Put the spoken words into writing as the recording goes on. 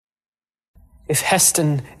If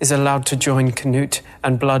Heston is allowed to join Canute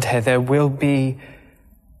and Bloodhair, there will be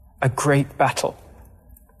a great battle.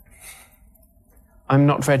 I'm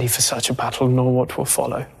not ready for such a battle, nor what will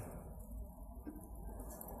follow.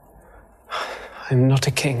 I'm not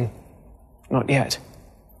a king, not yet.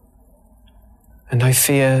 And I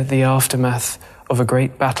fear the aftermath of a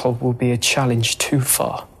great battle will be a challenge too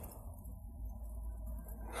far.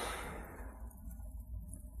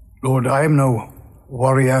 Lord, I am no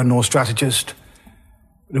warrior nor strategist.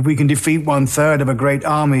 But if we can defeat 1/3 of a great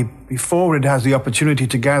army before it has the opportunity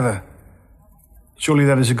to gather, surely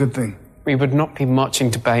that is a good thing. We would not be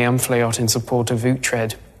marching to Bayamfleot in support of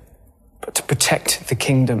Uhtred, but to protect the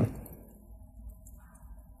kingdom.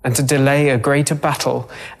 And to delay a greater battle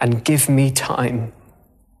and give me time.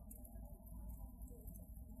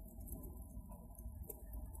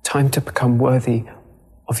 Time to become worthy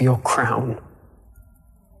of your crown.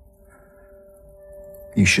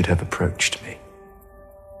 You should have approached me.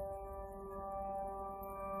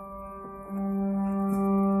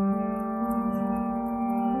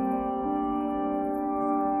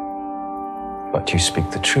 But you speak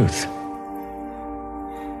the truth.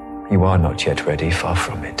 You are not yet ready, far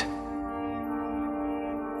from it.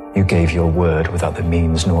 You gave your word without the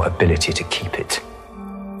means nor ability to keep it.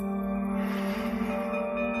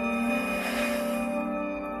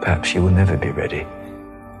 Perhaps you will never be ready.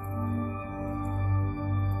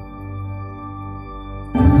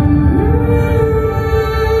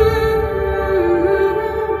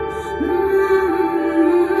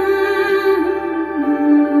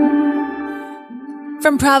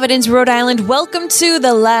 From Providence, Rhode Island, welcome to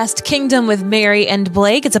The Last Kingdom with Mary and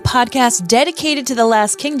Blake. It's a podcast dedicated to The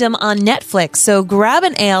Last Kingdom on Netflix. So grab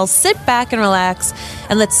an ale, sit back and relax,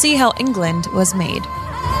 and let's see how England was made.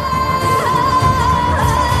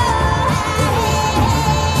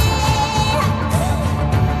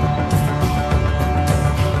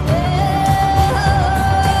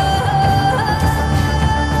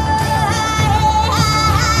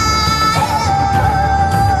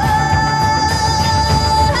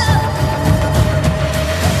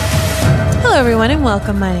 Hello, everyone, and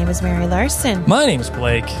welcome. My name is Mary Larson. My name is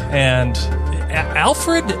Blake, and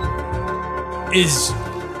Alfred is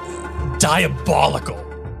diabolical.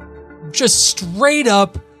 Just straight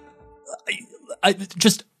up. I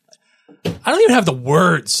don't even have the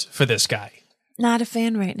words for this guy. Not a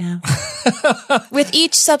fan right now. With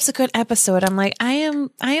each subsequent episode, I'm like, I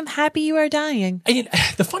am happy you are dying. I mean,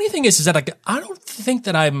 the funny thing is that I don't think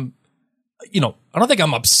that I'm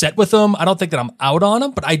upset with him. I don't think that I'm out on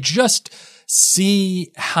him, but I just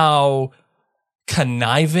see how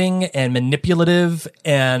conniving and manipulative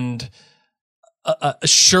and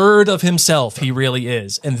assured of himself he really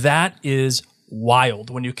is. And that is wild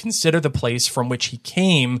when you consider the place from which he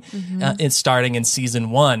came starting in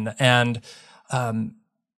season 1. And I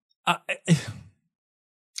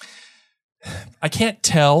can't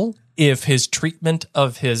tell if his treatment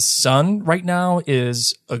of his son right now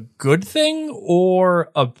is a good thing or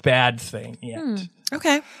a bad thing yet.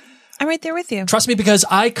 Okay. I'm right there with you. Trust me, because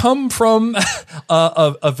I come from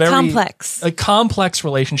a very complex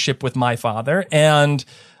relationship with my father, and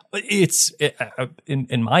it's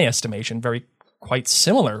in my estimation quite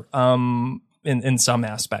similar in some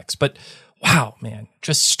aspects. But wow, man,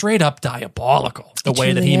 just straight up diabolical the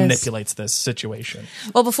way that he manipulates this situation.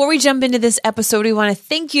 Well, before we jump into this episode, we want to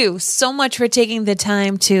thank you so much for taking the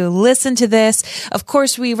time to listen to this. Of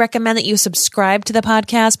course, we recommend that you subscribe to the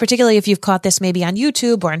podcast, particularly if you've caught this maybe on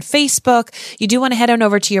YouTube or on Facebook. You do want to head on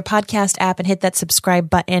over to your podcast app and hit that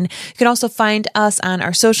subscribe button. You can also find us on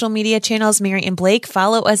our social media channels, Mary and Blake.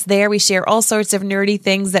 Follow us there. We share all sorts of nerdy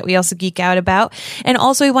things that we also geek out about. And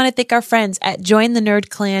also, we want to thank our friends at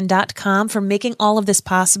jointhenerdclan.com for making all of this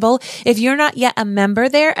possible. If you're not yet a member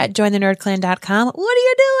there at jointhenerdclan.com, what are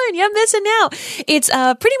you doing? You're missing out. It's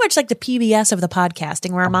pretty much like the PBS of the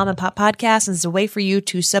podcasting. We're a mom and pop podcast, and it's a way for you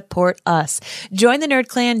to support us.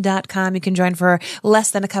 Jointhenerdclan.com. You can join for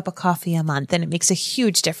less than a cup of coffee a month, and it makes a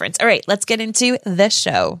huge difference. All right, let's get into the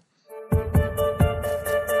show.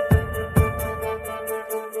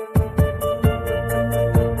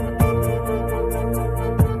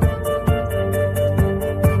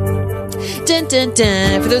 Dun, dun,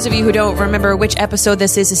 dun. For those of you who don't remember which episode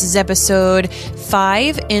this is episode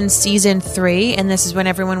 5 in season 3, and this is when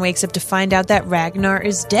everyone wakes up to find out that Ragnar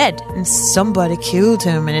is dead and somebody killed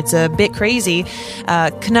him, and it's a bit crazy.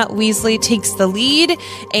 Knut Weasley takes the lead,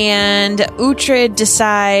 and Uhtred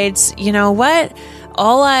decides, you know what?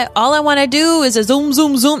 All I want to do is a zoom,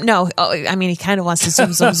 zoom, zoom. No, he kind of wants to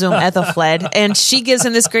zoom, zoom, zoom Ethelfled. And she gives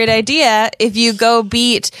him this great idea. If you go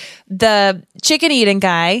beat the chicken eating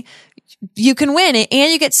guy, you can win it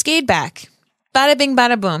and you get Skade back. Bada bing,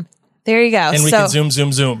 bada boom. There you go. And we can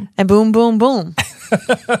zoom. And boom, boom, boom.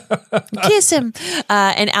 Kiss him.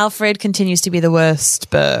 And Alfred continues to be the worst.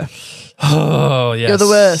 Burr. Oh, yes. You're the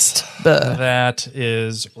worst. Burr. That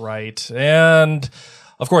is right. And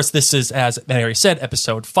of course, this is, as Mary said,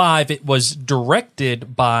 episode 5. It was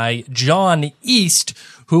directed by John East,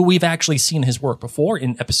 who we've actually seen his work before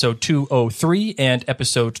in episode 203 and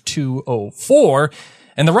episode 204.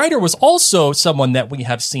 And the writer was also someone that we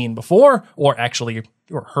have seen before, or actually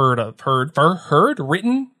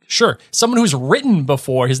written. Sure. Someone who's written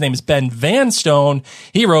before. His name is Ben Vanstone.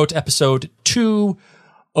 He wrote episode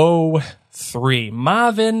 203.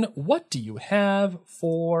 Marvin, what do you have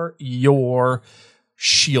for your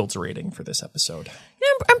Shields rating for this episode?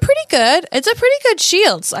 Yeah, I'm pretty good. It's a pretty good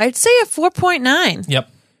Shields. I'd say a 4.9. Yep.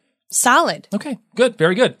 Solid. Okay, good.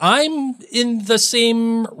 Very good. I'm in the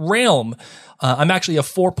same realm. I'm actually a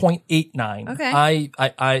 4.89. Okay.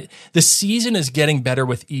 I the season is getting better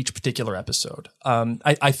with each particular episode.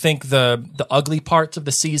 I think the ugly parts of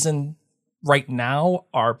the season right now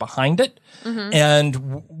are behind it,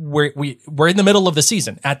 and we're in the middle of the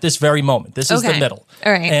season at this very moment. This is the middle,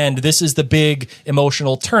 all right, and this is the big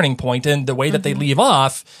emotional turning point. And the way that they leave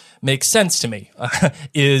off makes sense to me.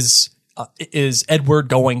 Is Edward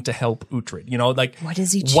going to help Uhtred? You know, like, what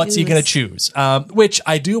does he choose? What's he going to choose? Which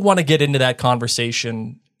I do want to get into that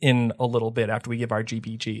conversation in a little bit after we give our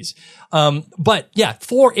GBGs. But yeah,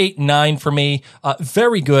 4.89 for me.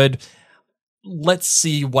 Very good. Let's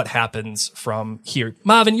see what happens from here.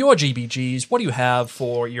 Marvin, your GBGs, what do you have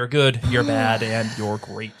for your good, your bad, and your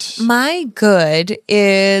great? My good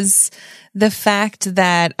is the fact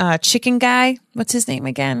that chicken guy, what's his name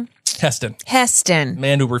again? Heston.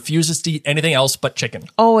 Man who refuses to eat anything else but chicken.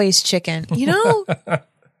 Always chicken. You know,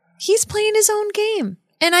 he's playing his own game.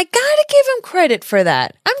 And I gotta give him credit for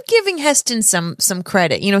that. I'm giving Heston some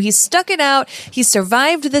credit. You know, he's stuck it out. He's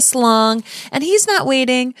survived this long, and he's not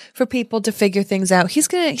waiting for people to figure things out. He's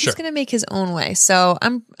gonna make his own way. So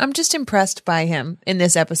I'm just impressed by him in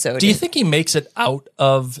this episode. Do you think he makes it out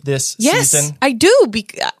of this season? Yes, I do.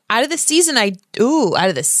 Out of the season,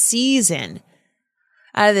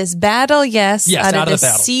 out of this battle, yes. Yes, out of the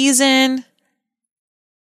battle. Season,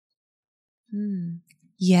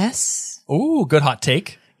 yes. Ooh, good hot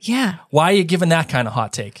take. Yeah. Why are you giving that kind of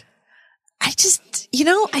hot take? I just,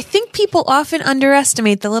 I think people often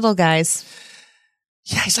underestimate the little guys.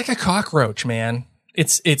 Yeah, he's like a cockroach, man.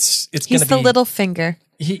 It's going to be... He's the little finger.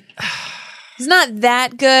 He's not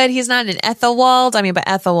that good. He's not an Ethelwald. I mean, but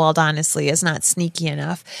Ethelwald, honestly, is not sneaky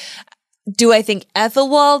enough. Do I think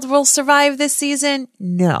Ethelwald will survive this season?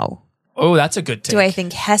 No. Oh, that's a good take. Do I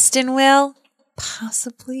think Heston will?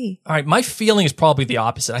 Possibly. All right, my feeling is probably the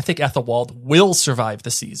opposite. I think Ethelwald will survive the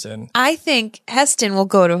season. I think Heston will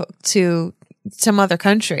go to some other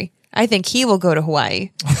country. I think he will go to Hawaii.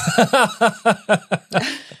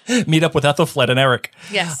 Meet up with Ethelfled and Eric.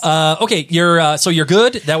 Yes. Okay, so you're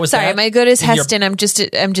good. That was sorry. That. My good is Heston. I'm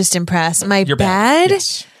just impressed. My you're bad.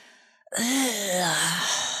 Yes.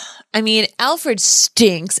 I mean, Alfred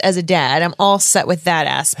stinks as a dad. I'm all set with that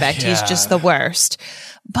aspect. Yeah. He's just the worst.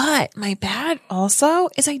 But my bad also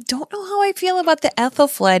is I don't know how I feel about the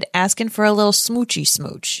Ethelfled asking for a little smoochy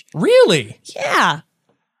smooch. Really? Yeah.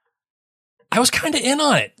 I was kind of in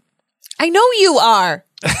on it. I know you are.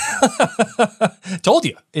 Told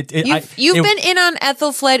you. You've been in on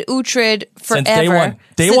Ethelfled Uhtred forever. Since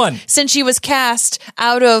day one. Since she was cast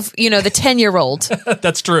out of, the 10-year-old.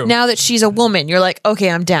 That's true. Now that she's a woman, you're like,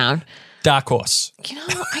 okay, I'm down. Dark horse.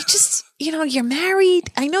 I just, you're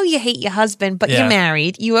married. I know you hate your husband, but Yeah. you're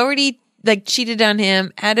married. You already cheated on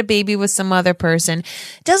him, had a baby with some other person.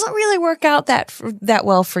 Doesn't really work out that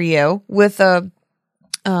well for you with a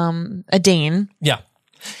Dane. Yeah.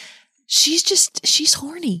 She's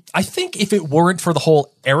horny. I think if it weren't for the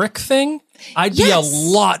whole Eric thing, I'd be a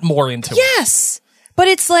lot more into it. Yes. But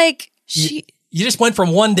it's like You just went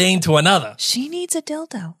from one Dane to another. she needs a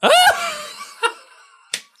dildo.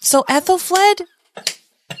 So Ethelfled,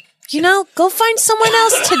 go find someone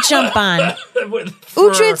else to jump on.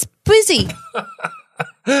 Uhtred's busy.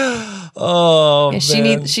 Oh,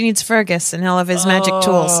 Yeah, man. she needs Fergus and all of his magic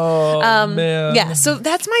tools. Man. Yeah, so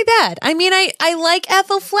that's my bad. I mean, I like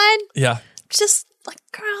Ethelfled. Yeah. Just like,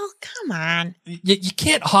 girl, come on. You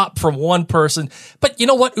can't hop from one person. But you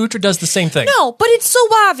know what? Uhtred does the same thing. No, but it's so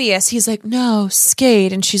obvious. He's like, no,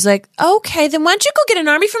 Skade. And she's like, okay, then why don't you go get an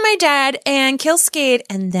army for my dad and kill Skade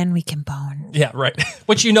and then we can bone. Yeah, right.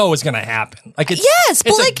 Which is going to happen. Like it's Yes,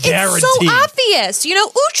 but it's it's so obvious.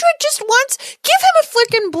 Uhtred just wants, give him a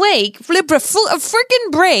freaking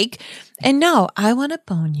break. And no, I want to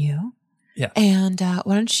bone you. Yeah. And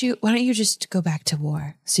why don't you just go back to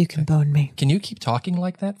war so you can bone me? Can you keep talking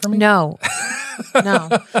like that for me? No. No.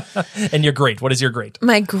 And you're great. What is your great?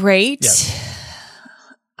 My great. Yes.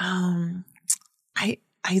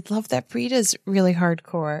 I love that Brida's really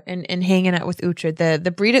hardcore and hanging out with Uhtred.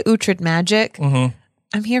 The Brida Uhtred magic. Mm-hmm.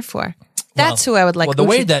 I'm here for. That's who I would like. Well,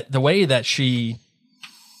 the way that she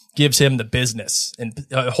gives him the business and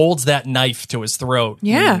holds that knife to his throat.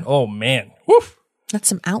 Yeah. And, oh man. Woof. That's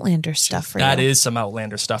some Outlander stuff for That you. is some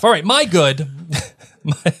Outlander stuff. All right, my good.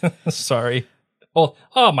 Sorry. Oh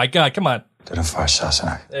my God, come on.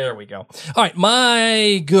 There we go. All right,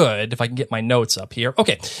 my good, if I can get my notes up here.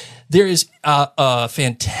 Okay, there is a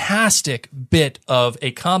fantastic bit of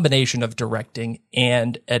a combination of directing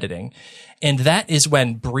and editing, and that is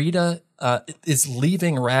when Brida is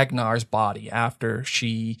leaving Ragnar's body after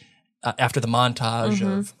after the montage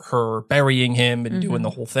of her burying him and doing the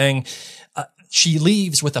whole thing. She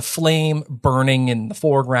leaves with a flame burning in the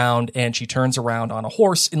foreground, and she turns around on a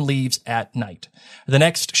horse and leaves at night. The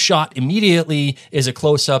next shot immediately is a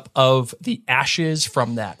close-up of the ashes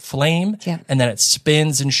from that flame, and then it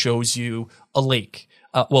spins and shows you a lake.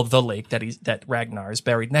 The lake that Ragnar is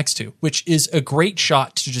buried next to, which is a great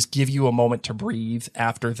shot to just give you a moment to breathe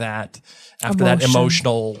after that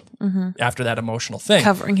emotional thing.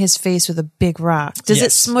 Covering his face with a big rock. Does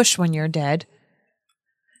it smush when you're dead?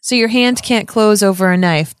 So your hand can't close over a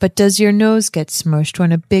knife, but does your nose get smushed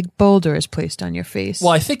when a big boulder is placed on your face? Well,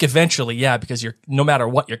 I think eventually, yeah, because no matter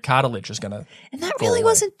what, your cartilage is going to. And that really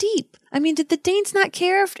wasn't deep. I mean, did the Danes not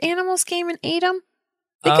care if animals came and ate them?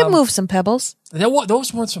 They could move some pebbles.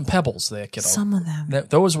 Those weren't some pebbles there, kiddo. Some of them.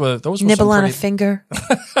 Those were nibble on a finger.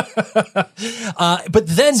 But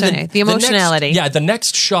then the emotionality. The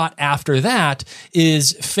next shot after that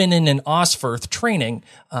is Finan and Osferth training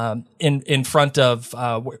in front of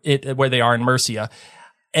where they are in Mercia,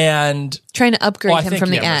 and trying to upgrade him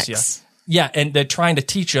from the axe. Mercia. Yeah, and they're trying to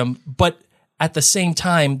teach him, but at the same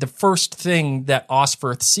time, the first thing that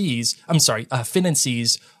Finan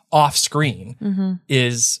sees off screen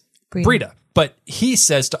is Brida. But he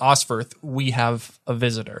says to Osferth, we have a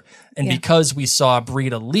visitor. And because we saw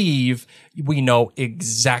Brida leave, we know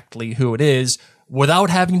exactly who it is without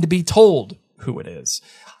having to be told who it is.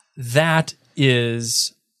 That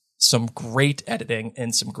is some great editing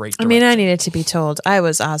and some great directing. I mean, I needed to be told. I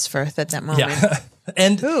was Osferth at that moment. Yeah.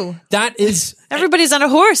 And that is... Everybody's on a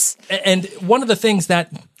horse. And one of the things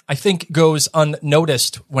that I think goes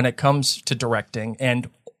unnoticed when it comes to directing and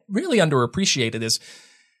really underappreciated is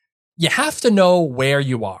you have to know where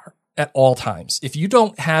you are at all times. If you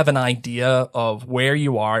don't have an idea of where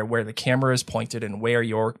you are, where the camera is pointed, and where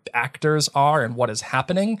your actors are and what is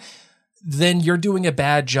happening, then you're doing a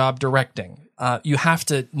bad job directing. You have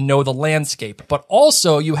to know the landscape, but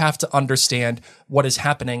also you have to understand what is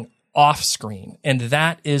happening off screen. And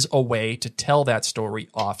that is a way to tell that story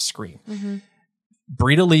off screen. Mm-hmm.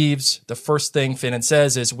 Brida leaves. The first thing Finan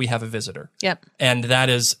says is, we have a visitor. Yep. And that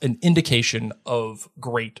is an indication of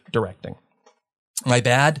great directing. My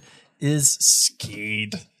bad is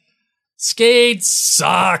Skade. Skade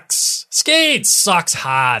sucks. Skade sucks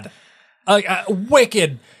hard.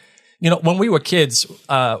 Wicked. You know, when we were kids,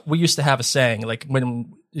 we used to have a saying, like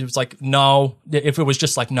when it was like, no, if it was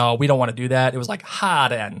just like, no, we don't want to do that. It was like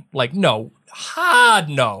hard N. Like, no, hard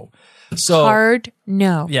no. So hard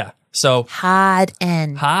no. Yeah. So hard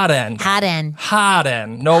N. Hard N. Hard N. Hard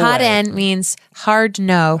N. No way. Hard N means hard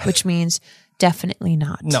no, which means definitely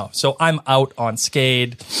not. No. So I'm out on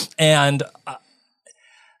Skade. And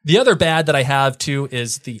the other bad that I have too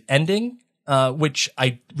is the ending, which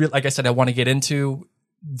like I said, I want to get into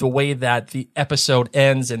the way that the episode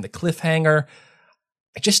ends and the cliffhanger.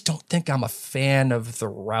 I just don't think I'm a fan of the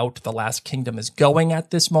route The Last Kingdom is going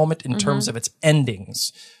at this moment in terms of its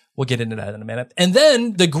endings. We'll get into that in a minute. And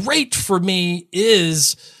then the great for me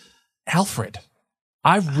is Alfred.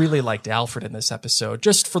 I really liked Alfred in this episode,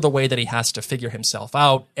 just for the way that he has to figure himself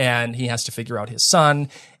out and he has to figure out his son.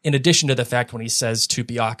 In addition to the fact when he says to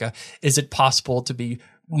Beocca, is it possible to be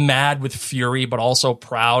mad with fury, but also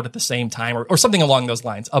proud at the same time, or something along those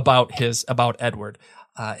lines about Edward.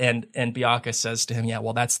 And Beocca says to him, yeah,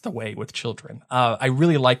 well, that's the way with children. I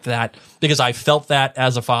really liked that because I felt that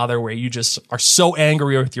as a father, where you just are so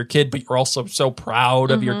angry with your kid, but you're also so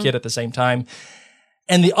proud of your kid at the same time.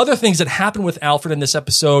 And the other things that happen with Alfred in this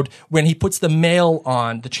episode, when he puts the mail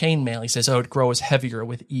on, the chain mail, he says, "Oh, it grows heavier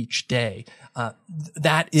with each day."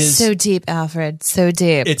 That is so deep, Alfred. So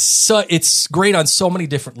deep. It's great on so many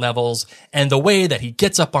different levels, and the way that he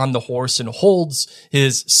gets up on the horse and holds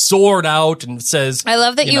his sword out and says, I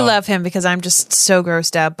love that you know, love him because I'm just so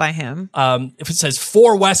grossed out by him. if it says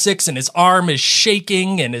 "For Wessex" and his arm is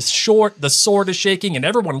shaking and the sword is shaking, and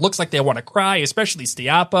everyone looks like they want to cry, especially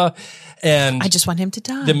Stiapa. And I just want him to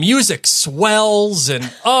die. the music swells,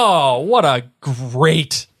 and oh, what a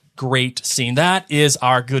great scene. That is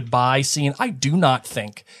our goodbye scene. I do not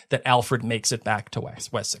think that Alfred makes it back to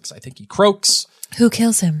Wessex. I think he croaks. Who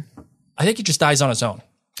kills him? I think he just dies on his own.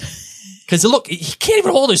 Because look, he can't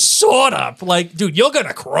even hold his sword up. Like, dude, you're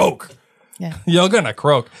gonna croak. Yeah. You're gonna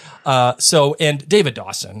croak. And David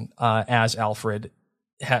Dawson as Alfred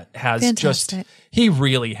has Fantastic. he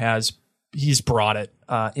really has. He's brought it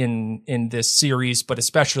in this series, but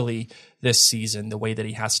especially this season, the way that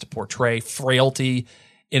he has to portray frailty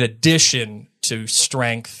in addition to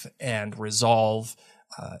strength and resolve,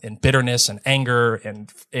 and bitterness and anger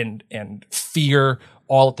and fear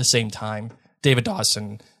all at the same time. David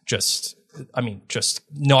Dawson just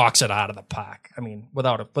knocks it out of the park. I mean,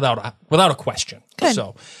 without a question. Good.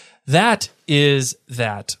 So that is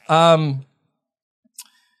that.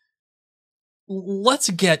 Let's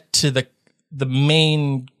get to the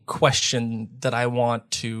main question that I want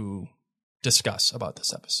to discuss about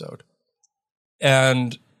this episode.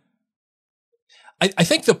 And I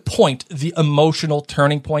think the emotional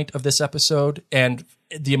turning point of this episode and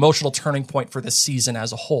the emotional turning point for this season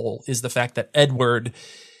as a whole is the fact that Edward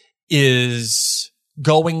is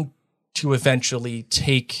going to eventually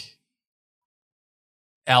take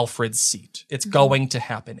Alfred's seat. It's going to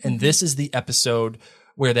happen. And this is the episode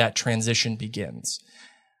where that transition begins.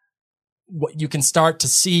 What you can start to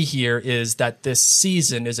see here is that this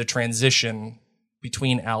season is a transition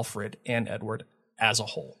between Alfred and Edward as a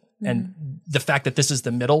whole. And the fact that this is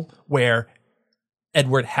the middle where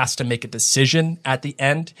Edward has to make a decision at the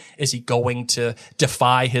end. Is he going to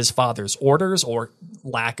defy his father's orders or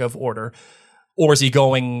lack of order? Or is he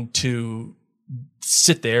going to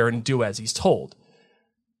sit there and do as he's told?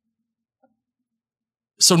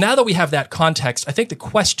 So now that we have that context, I think the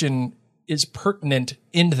question is pertinent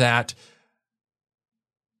in that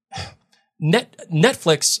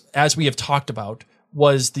Netflix, as we have talked about,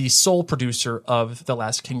 was the sole producer of The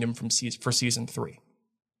Last Kingdom for season 3.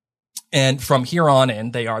 And from here on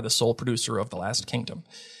in, they are the sole producer of The Last Kingdom.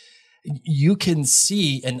 You can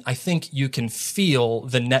see, and I think you can feel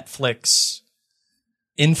the Netflix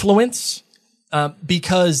influence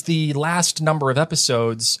because the last number of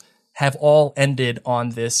episodes have all ended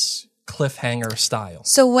on this cliffhanger style.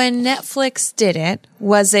 So when Netflix did it,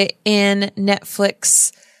 was it in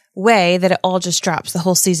Netflix way that it all just drops, the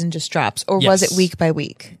whole season just drops, or was it week by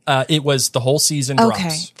week? It was the whole season drops.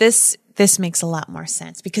 Okay, this makes a lot more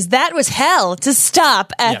sense because that was hell to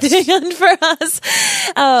stop at the end for us.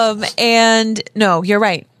 And no, you're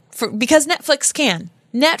right. Because Netflix can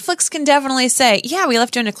definitely say, yeah, we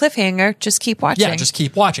left you in a cliffhanger. Just keep watching. Yeah, just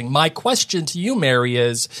keep watching. My question to you, Mary,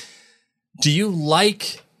 is do you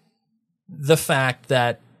like the fact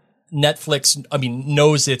that Netflix,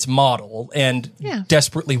 knows its model and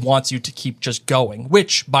desperately wants you to keep just going,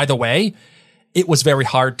 which, by the way, it was very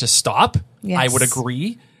hard to stop. Yes. I would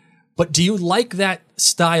agree. But do you like that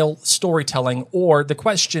style storytelling? Or the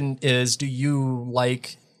question is, do you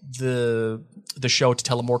like the show to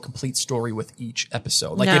tell a more complete story with each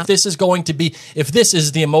episode? Like if this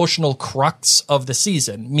is the emotional crux of the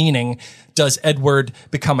season, meaning does Edward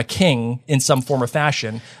become a king in some form or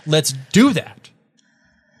fashion? Let's do that.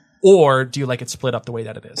 Or do you like it split up the way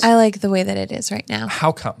that it is? I like the way that it is right now.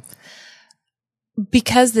 How come?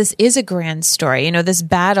 Because this is a grand story. This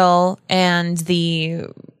battle and the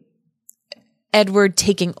Edward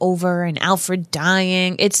taking over and Alfred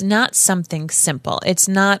dying. It's not something simple. It's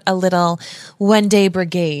not a little one day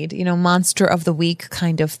brigade, monster of the week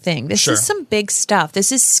kind of thing. This is some big stuff.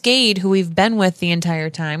 This is Skade, who we've been with the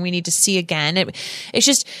entire time. We need to see again. It's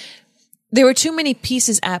just, there were too many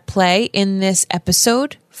pieces at play in this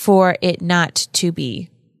episode for it not to be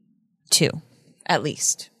 2, at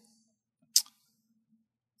least.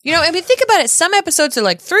 Think about it. Some episodes are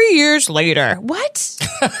like 3 years later. What?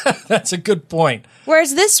 That's a good point.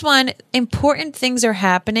 Whereas this one, important things are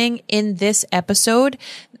happening in this episode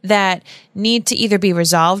that need to either be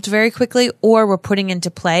resolved very quickly or we're putting into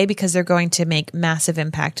play because they're going to make massive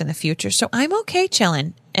impact in the future. So I'm okay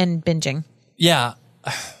chilling and binging. Yeah.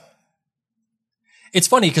 It's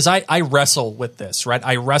funny because I wrestle with this, right?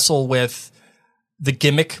 I wrestle with the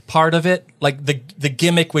gimmick part of it, like the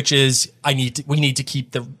gimmick, which is we need to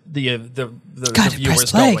keep the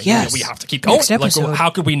viewers play, going. yes. We have to keep going. Next Like, episode.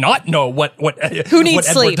 how could we not know what Who needs what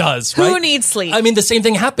Edward sleep? does? Who Right? needs sleep? I mean, the same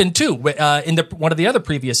thing happened too in one of the other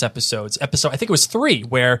previous episodes. I think it was 3,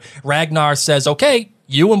 where Ragnar says, "Okay,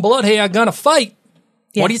 you and Bloodhair are gonna fight.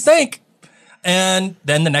 What do you Yes. think?" And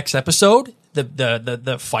then the next episode,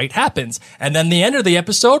 the fight happens. And then the end of the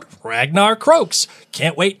episode, Ragnar croaks.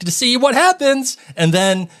 Can't wait to see what happens. And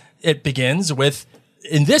then it begins with,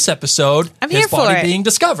 in this episode, I'm his here for body it. being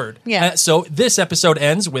discovered. Yeah. So this episode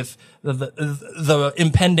ends with the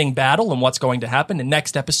impending battle and what's going to happen. The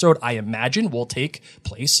next episode, I imagine, will take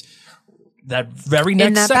place that very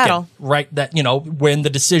next that second. battle. Right? That, when the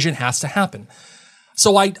decision has to happen.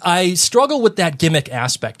 So I struggle with that gimmick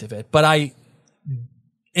aspect of it, but I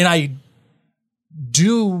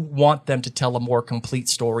do want them to tell a more complete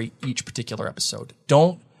story each particular episode.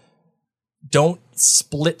 Don't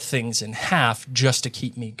split things in half just to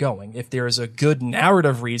keep me going. If there is a good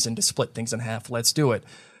narrative reason to split things in half, let's do it.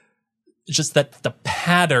 It's just that the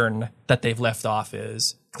pattern that they've left off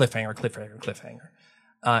is cliffhanger, cliffhanger, cliffhanger.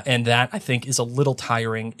 And that, I think, is a little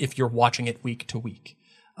tiring if you're watching it week to week.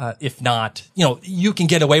 If not, you can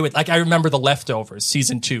get away with, like, I remember The Leftovers,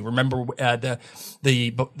 season 2. Remember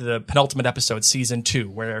the penultimate episode, season 2,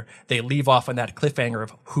 where they leave off on that cliffhanger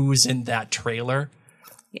of who's in that trailer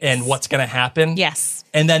and what's going to happen. Yes.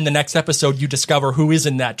 And then the next episode, you discover who is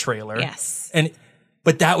in that trailer. Yes.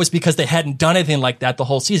 But that was because they hadn't done anything like that the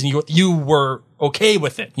whole season. You were okay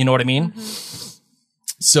with it. You know what I mean? Mm-hmm.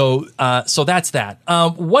 So that's that.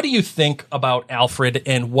 What do you think about Alfred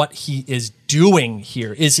and what he is doing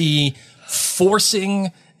here? Is he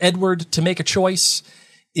forcing Edward to make a choice?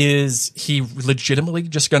 Is he legitimately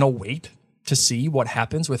just going to wait to see what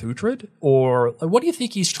happens with Uhtred? Or what do you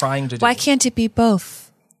think he's trying to do? Why can't it be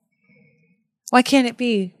both? Why can't it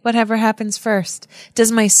be whatever happens first?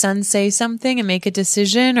 Does my son say something and make a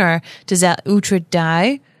decision, or does Uhtred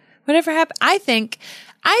die? Whatever happens, I think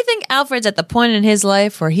Alfred's at the point in his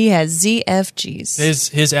life where he has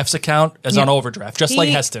ZFGs. His F's account is on overdraft, just like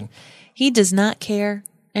Heston. He does not care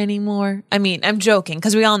anymore. I mean, I'm joking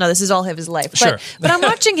because we all know this is all of his life. Sure. But I'm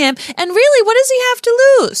watching him, and really, what does he have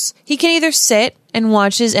to lose? He can either sit and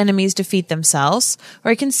watch his enemies defeat themselves,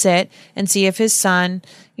 or he can sit and see if his son,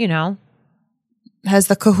 has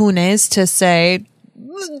the cojones to say,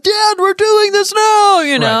 "Dad, we're doing this now,"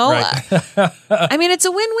 Right. I mean, it's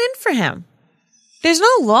a win-win for him. There's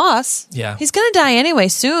no loss. Yeah. He's going to die anyway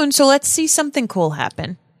soon, so let's see something cool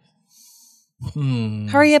happen.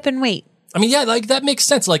 Hurry up and wait. I mean, yeah, like that makes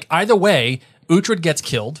sense. Like either way, Uhtred gets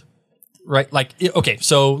killed, right? Like, okay,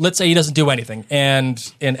 so let's say he doesn't do anything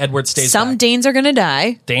and Edward stays Some back. Danes are going to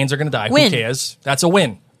die. Danes are going to die. Win. Who cares? That's a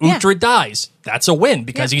win. Yeah. Uhtred dies. That's a win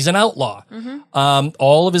because he's an outlaw.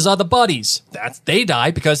 All of his other buddies, they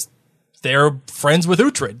die because they're friends with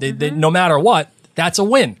Uhtred. They, no matter what, that's a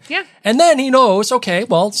win. Yeah. And then he knows, okay,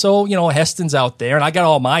 well, so, Heston's out there and I got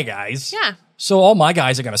all my guys. Yeah. So all my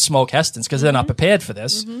guys are going to smoke Heston's because they're not prepared for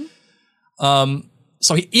this.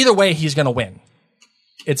 So either way, he's going to win.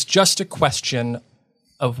 It's just a question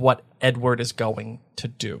of what Edward is going to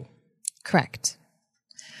do. Correct.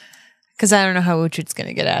 Because I don't know how Uhtred's going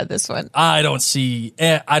to get out of this one. I don't see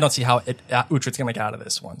how Uhtred's going to get out of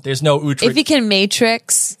this one. There's no Uhtred. If he can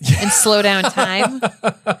matrix and slow down time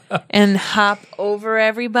and hop over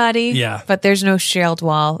everybody. Yeah. But there's no shield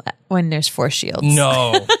wall when there's 4 shields.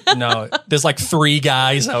 No. There's like 3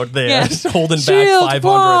 guys out there holding Shield back 500.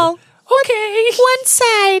 wall. Okay. One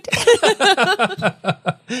side.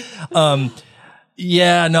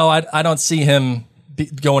 Yeah, no, I don't see him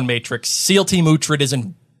going Matrix. SEAL Team Uhtred is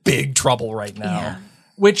in big trouble right now. Yeah.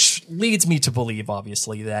 Which leads me to believe,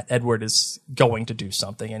 obviously, that Edward is going to do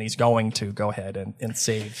something and he's going to go ahead and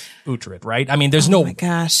save Uhtred, right? I mean, there's Oh my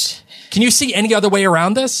gosh. Can you see any other way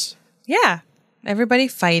around this? Yeah. Everybody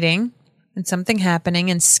fighting and something happening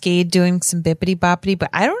and Skade doing some bippity boppity, but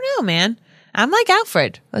I don't know, man. I'm like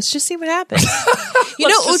Alfred. Let's just see what happens.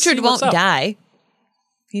 Let's just see Uhtred what's won't up. die.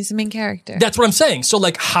 He's the main character. That's what I'm saying. So,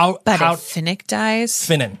 like, but how if Finnick dies,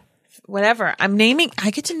 Finnan. whatever. I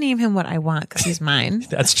get to name him what I want because he's mine.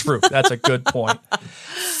 That's true. That's a good point.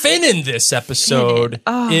 Finn in this episode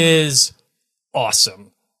is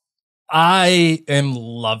awesome. I am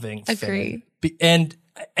loving Finn. Agreed. And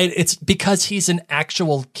it's because he's an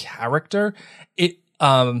actual character.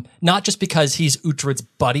 Not just because he's Uhtred's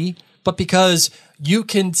buddy, but because you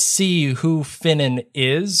can see who Finnan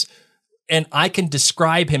is, and I can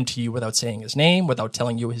describe him to you without saying his name, without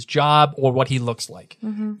telling you his job or what he looks like.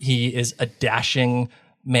 Mm-hmm. He is a dashing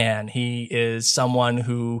man. He is someone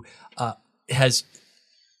who has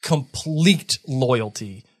complete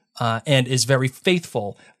loyalty and is very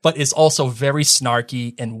faithful, but is also very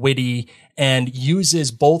snarky and witty and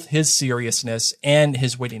uses both his seriousness and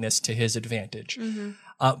his wittiness to his advantage.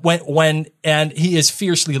 And he is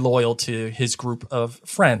fiercely loyal to his group of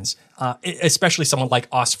friends, especially someone like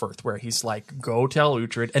Osferth, where he's like, go tell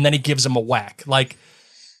Uhtred, and then he gives him a whack. Like,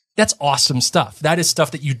 that's awesome stuff. That is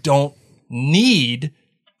stuff that you don't need,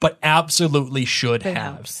 but absolutely should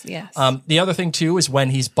have. Yes. The other thing too is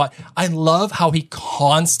when I love how he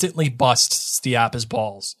constantly busts Stiapa's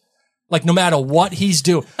balls. Like, no matter what he's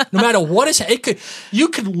doing, no matter what you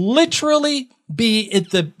could literally be at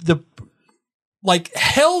the like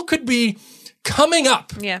hell could be coming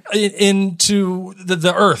up into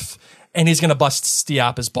the earth, and he's going to bust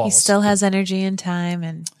Stiapa's balls. He still has energy and time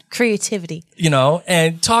and creativity,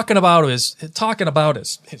 and talking about his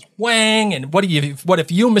wang, and what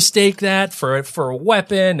if you mistake that for a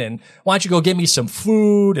weapon, and why don't you go get me some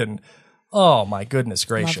food, and oh my goodness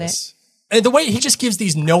gracious. And the way he just gives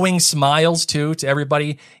these knowing smiles too to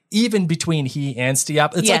everybody, even between he and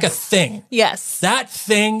Stiapa, it's like a thing. Yes. That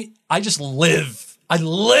thing, I just live. I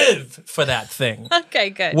live for that thing.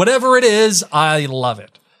 Okay, good. Whatever it is, I love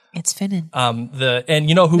it. It's Finan. And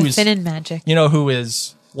you know who is Finan magic. You know who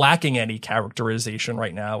is lacking any characterization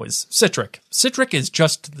right now is Sihtric. Sihtric is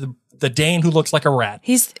just the Dane who looks like a rat.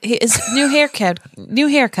 He is new haircut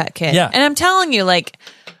kid. Yeah. And I'm telling you, like,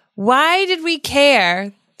 why did we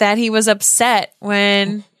care that he was upset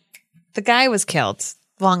when the guy was killed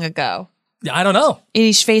long ago? I don't know.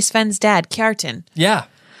 Ishvae-Sven's dad, Kjartan. Yeah.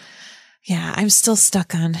 Yeah, I'm still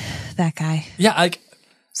stuck on that guy. Yeah,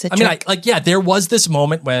 Sihtric. there was this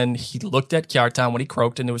moment when he looked at Kjartan when he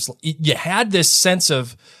croaked, and it was you had this sense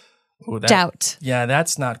of doubt. Yeah,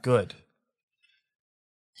 that's not good.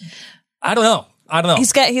 I don't know.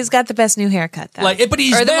 He's got the best new haircut though. But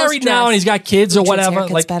he's married now and he's got kids or whatever.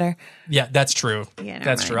 Like, better. Yeah, that's true. Yeah,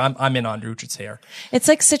 that's true. I'm in on Uhtred's hair. It's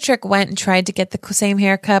like Sihtric went and tried to get the same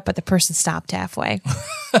haircut, but the person stopped halfway.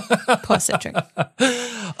 Poor Sihtric.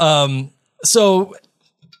 So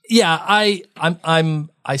yeah,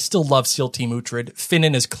 I still love SEAL Team Uhtred.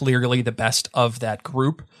 Finan is clearly the best of that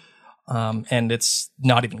group. And it's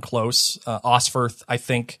not even close. Osferth, I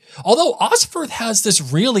think, although Osferth has this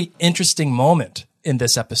really interesting moment in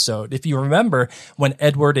this episode. If you remember when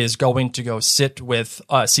Edward is going to go sit with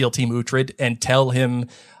SEAL Team Uhtred and tell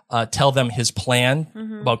them his plan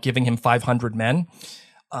about giving him 500 men,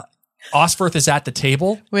 Osferth is at the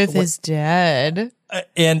table with his dad.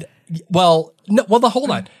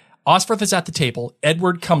 Hold on. Osferth is at the table.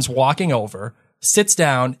 Edward comes walking over, sits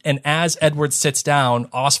down, and as Edward sits down,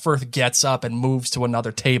 Osferth gets up and moves to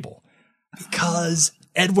another table because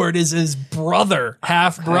Edward is his brother,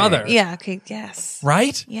 half brother. Yeah. Okay. Yes.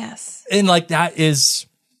 Right? Yes. And like that is,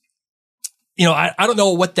 I don't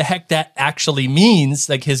know what the heck that actually means.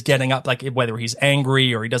 Like his getting up, like whether he's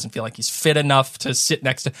angry or he doesn't feel like he's fit enough to sit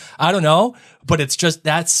next to, I don't know, but it's just,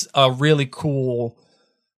 that's a really cool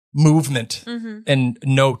movement and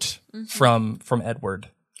note from Edward.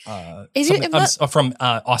 From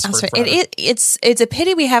Osferth. It's a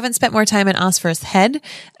pity we haven't spent more time in Osferth's head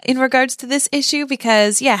in regards to this issue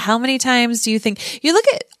because, how many times do you think you look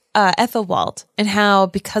at Ethelwald and how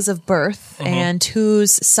because of birth and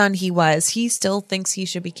whose son he was, he still thinks he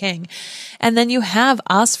should be king. And then you have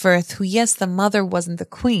Osferth, who, yes, the mother wasn't the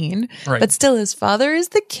queen, but still his father is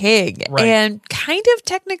the king. Right. And kind of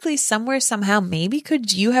technically somewhere, somehow, maybe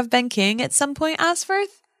could you have been king at some point, Osferth?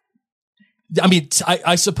 I mean,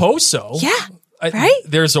 I suppose so. Yeah, right?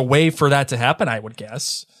 There's a way for that to happen, I would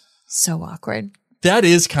guess. So awkward. That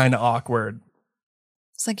is kind of awkward.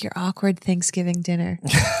 It's like your awkward Thanksgiving dinner.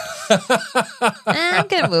 I'm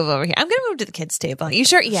going to move over here. I'm going to move to the kids' table. You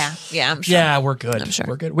sure? Yeah, I'm sure. Yeah, we're good. I'm sure.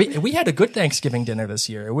 We're good. We had a good Thanksgiving dinner this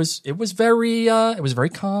year. It was very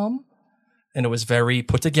calm, and it was very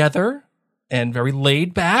put together and very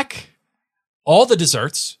laid back. All the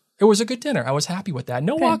desserts. It was a good dinner. I was happy with that.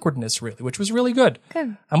 No awkwardness, really, which was really good.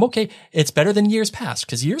 Good. I'm okay. It's better than years past,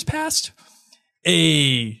 because years past,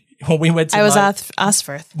 when we went to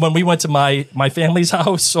Osferth. When we went to my family's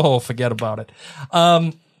house, forget about it.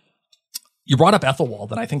 You brought up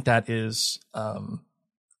Ethelwald, and I think that is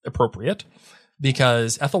appropriate,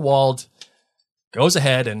 because Ethelwald goes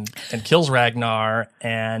ahead and kills Ragnar,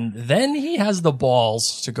 and then he has the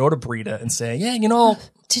balls to go to Brida and say,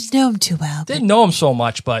 didn't know him too well. Didn't know him so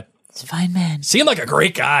much, but he's a fine man. Seemed like a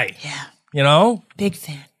great guy. Yeah. Big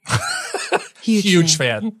fan. Huge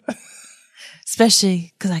fan.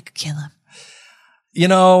 Especially because I could kill him.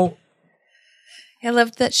 I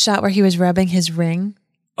loved that shot where he was rubbing his ring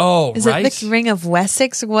Oh, Is right. it the Ring of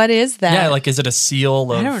Wessex? What is that? Yeah, like is it a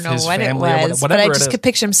seal of I don't know his what it family or was, whatever but I it just is? could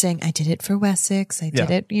picture him saying, "I did it for Wessex. I did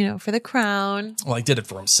Yeah. it, for the crown." Well, he did it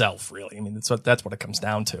for himself, really. I mean, that's what it comes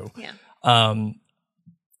down to. Yeah.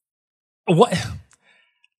 What?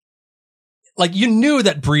 Like, you knew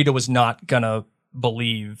that Brita was not gonna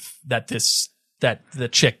believe that the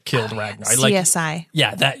chick killed Ragnar. Like, CSI.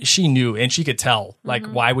 yeah, that she knew and she could tell. Like,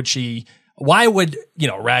 why would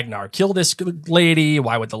Ragnar kill this lady?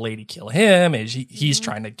 Why would the lady kill him? And he's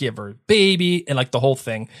trying to give her a baby and like the whole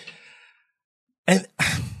thing. And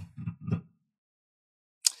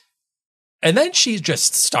then she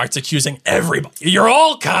just starts accusing everybody. You're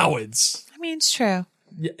all cowards. I mean, it's true.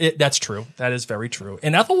 That's true. That is very true.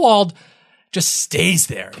 And Ethelwald just stays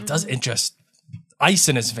there. It does. It just ice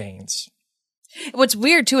in his veins. What's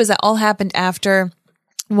weird too is that all happened after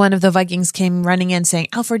one of the Vikings came running in saying,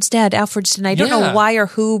 "Alfred's dead. Alfred's dead." I don't know why or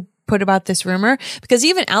who put about this rumor, because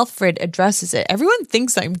even Alfred addresses it. Everyone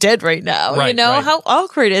thinks I'm dead right now. Right, right. How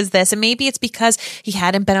awkward is this? And maybe it's because he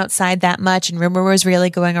hadn't been outside that much and rumor was really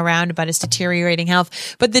going around about his deteriorating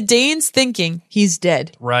health. But the Danes thinking he's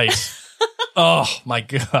dead. Right. Oh my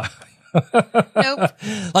God. Nope.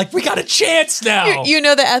 Like, we got a chance now. You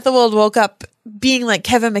know that Ethelwald woke up being like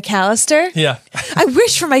Kevin McAllister? Yeah. I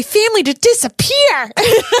wish for my family to disappear.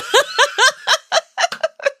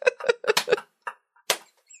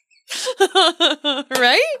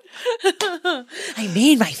 Right? I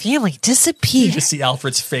made my family disappear. You just see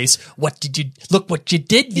Alfred's face. Look what you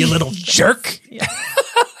did, you little jerk.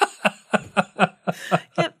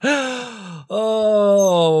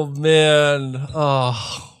 Oh, man.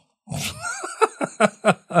 Oh.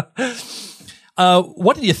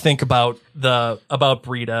 What did you think about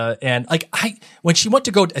Brita? And like, when she went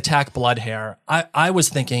to go attack Bloodhair, I was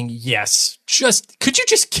thinking, yes, could you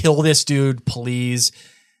just kill this dude, please?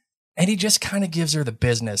 And he just kind of gives her the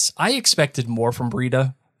business. I expected more from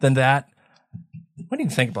Brita than that. What do you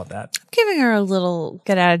think about that? Giving her a little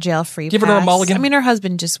get out of jail free Giving pass. her a mulligan? I mean, her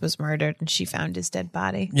husband just was murdered and she found his dead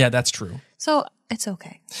body. Yeah, that's true. So it's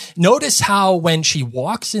okay. Notice how when she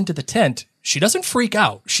walks into the tent, she doesn't freak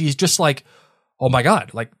out. She's just like, oh my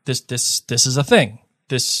God, like this is a thing.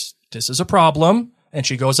 This is a problem. And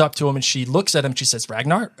she goes up to him and she looks at him. She says,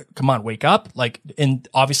 "Ragnar, come on, wake up." Like, and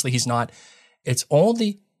obviously he's not.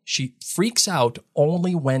 She freaks out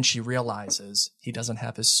only when she realizes he doesn't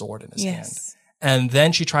have his sword in his hand. And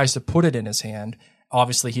then she tries to put it in his hand.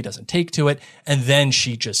 Obviously he doesn't take to it. And then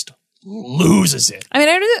she just loses it. I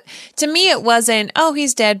mean, to me, it wasn't, "Oh,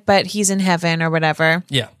 he's dead, but he's in heaven," or whatever.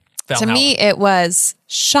 Yeah. To me, it was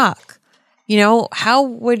shock. How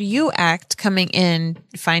would you act coming in,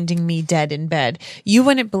 finding me dead in bed? You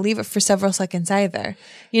wouldn't believe it for several seconds either,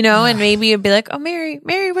 and maybe you'd be like, "Oh, Mary,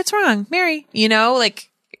 what's wrong? Mary,"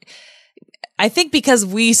 I think because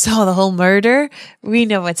we saw the whole murder, we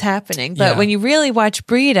know what's happening. But when you really watch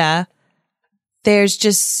Brita, there's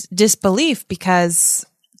just disbelief because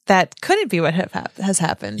that couldn't be what has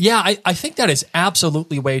happened. Yeah, I think that is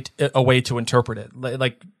absolutely a way to interpret it.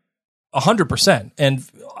 Like 100%. And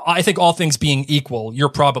I think all things being equal, you're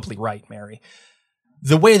probably right, Mary.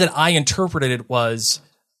 The way that I interpreted it was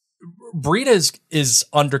Brita is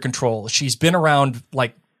under control. She's been around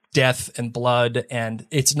like death and blood, and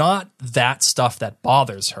it's not that stuff that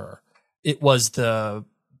bothers her. It was the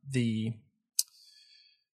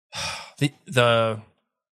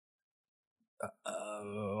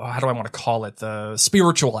how do I want to call it? The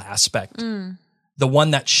spiritual aspect. The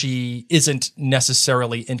one that she isn't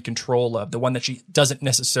necessarily in control of, the one that she doesn't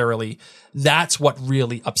necessarily, that's what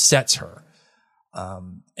really upsets her.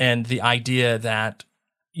 And the idea that,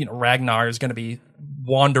 Ragnar is going to be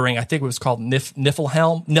wandering, I think it was called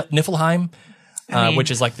Niflheim,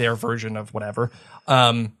 which is like their version of whatever.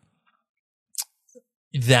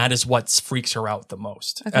 That is what freaks her out the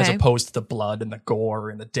most, as opposed to the blood and the gore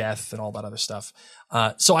and the death and all that other stuff.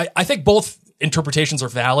 So I think both interpretations are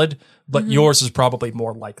valid, but yours is probably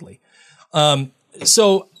more likely.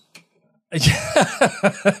 So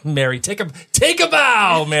Mary, take a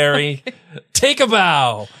bow, Mary. Take a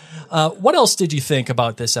bow. What else did you think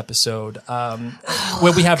about this episode?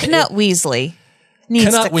 Where we have Knut Weasley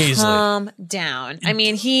needs Knut to Weasley. calm down. I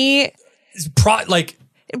mean,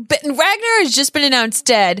 but Ragnar has just been announced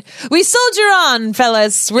dead. We soldier on,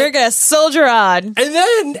 fellas. We're gonna soldier on.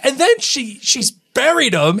 And then she's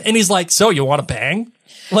buried him, and he's like, "So you want to bang?"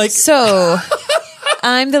 Like, so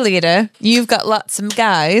I'm the leader. You've got lots of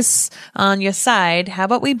guys on your side. How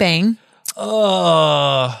about we bang?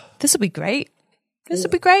 This will be great. This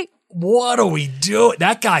will be great. What are we doing?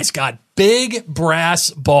 That guy's got big brass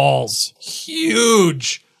balls,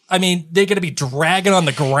 huge. I mean, they're going to be dragging on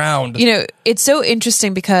the ground. You know, it's so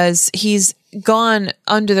interesting because he's gone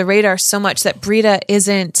under the radar so much that Brita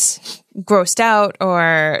isn't grossed out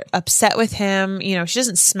or upset with him. You know, she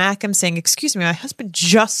doesn't smack him saying, "Excuse me, my husband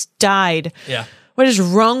just died. Yeah. What is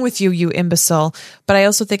wrong with you, you imbecile?" But I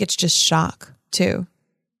also think it's just shock too.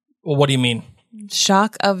 Well, what do you mean?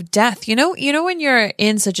 Shock of death. You know when you're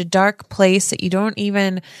in such a dark place that you don't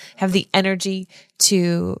even have the energy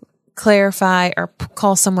to clarify or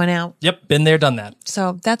call someone out. Yep, been there, done that.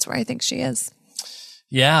 So that's where I think she is.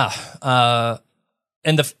 Yeah.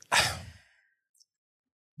 And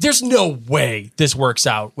there's no way this works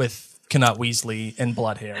out with Knut Weasley and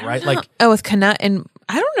Bloodhair, right? Like, with Knut, and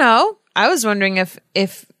I don't know. I was wondering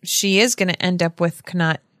if she is going to end up with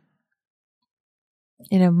Knut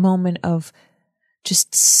in a moment of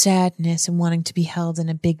just sadness and wanting to be held in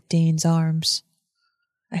a big Dane's arms.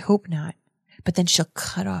 I hope not. But then she'll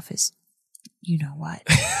cut off his, you know what?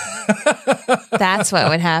 That's what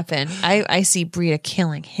would happen. I see Brita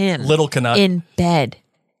killing him. Little Knut. In bed.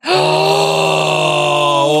 Oh,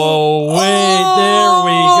 wait, there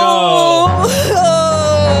we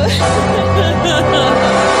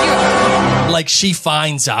go. Like, she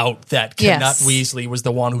finds out that Knut Weasley was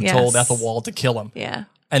the one who told Ethelwald to kill him. Yeah.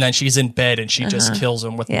 And then she's in bed and she just kills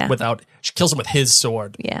him she kills him with his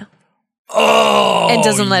sword. Yeah. Oh, and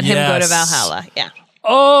doesn't let him go to Valhalla. Yeah.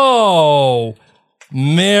 Oh,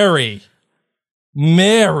 Mary,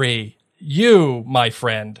 you, my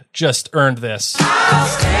friend, just earned this.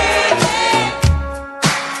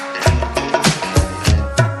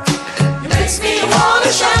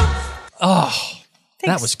 Oh,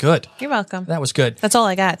 that was good. You're welcome. That was good. That's all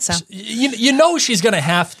I got. So you know she's gonna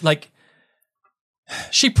have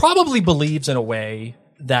she probably believes in a way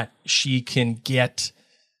that she can get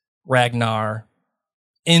Ragnar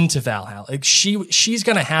into Valhalla. Like she's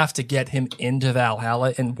gonna have to get him into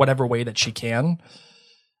Valhalla in whatever way that she can.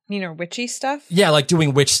 You know, witchy stuff? Yeah, like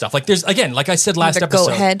doing witch stuff. Like there's, again, like I said last episode.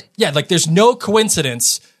 Goat head. Yeah, like there's no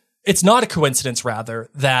coincidence. It's not a coincidence, rather,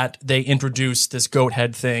 that they introduced this goat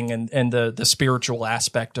head thing and the spiritual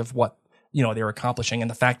aspect of what, you know, they're accomplishing,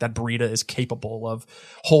 and the fact that Brita is capable of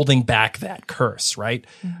holding back that curse, right?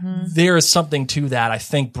 Mm-hmm. There is something to that. I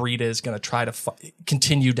think Brita is going to try to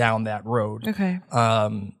continue down that road. Okay.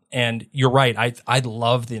 And you're right. I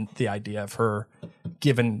love the idea of her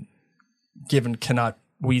giving Knut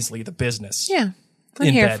Weasley the business. Yeah,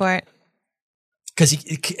 I'm here for it. Because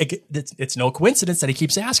it's no coincidence that he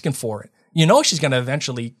keeps asking for it. You know she's going to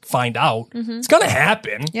eventually find out. Mm-hmm. It's going to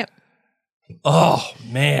happen. Yep. Oh,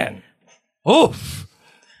 man. Oof,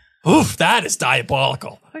 that is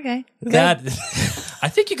diabolical. Okay. Good. I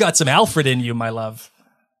think you got some Alfred in you, my love.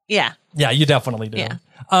 Yeah. Yeah, you definitely do. Yeah.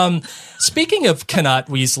 Speaking of Knut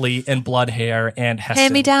Weasley and Bloodhair and Heston.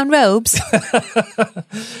 Hand-me-down robes.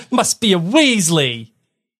 Must be a Weasley.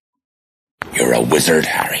 You're a wizard,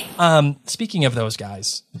 Harry. Speaking of those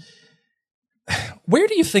guys, where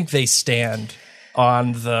do you think they stand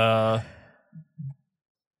on the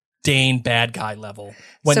Dane bad guy level?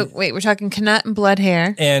 So wait, we're talking Knut and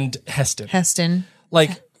Bloodhair and Heston.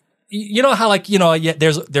 Like, you know how, like, you know,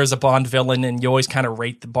 there's a Bond villain, and you always kind of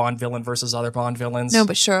rate the Bond villain versus other Bond villains. No,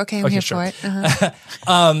 but sure, okay, I'm here for it.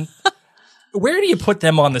 Where do you put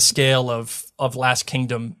them on the scale of Last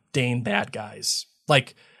Kingdom Dane bad guys?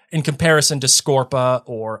 Like, in comparison to Scorpa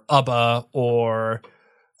or Ubba or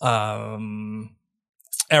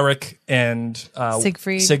Eric and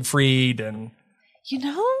Siegfried and... You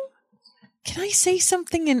know, can I say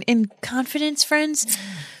something in confidence, friends?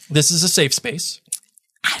 This is a safe space.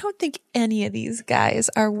 I don't think any of these guys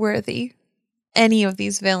are worthy. Any of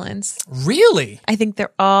these villains. Really? I think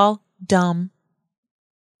they're all dumb.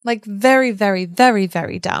 Like very, very, very,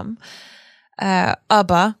 very dumb.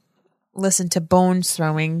 Ubba, listen to Bones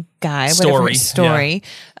throwing guy. Story.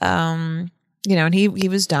 Yeah. You know, and he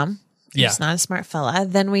was dumb. Yeah. He's not a smart fella.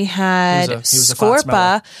 Then we had he was a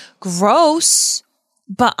Scorpa. Gross,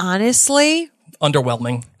 but honestly...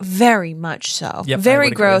 Underwhelming. Very much so. Yep, very I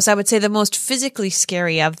would gross. agree. I would say the most physically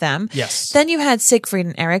scary of them. Yes. Then you had Siegfried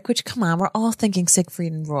and Eric, which, come on, we're all thinking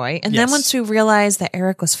Siegfried and Roy. And then Yes. once we realized that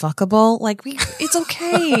Eric was fuckable, like, it's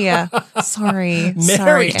okay. Sorry. Mary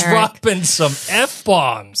Sorry, Eric. dropping some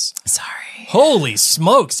F-bombs. Sorry. Holy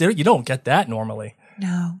smokes. You don't get that normally.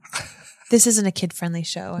 No. This isn't a kid-friendly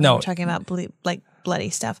show. No. We're talking about bloody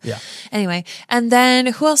stuff. Yeah. Anyway, and then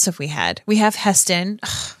who else have we had? We have Heston.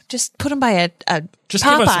 Ugh, just put him by a Just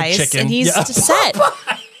give him some Popeyes, chicken. and he's Yeah. set.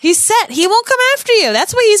 He's set. He won't come after you.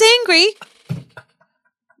 That's why he's angry.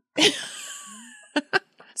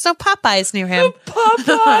 So Popeyes near him.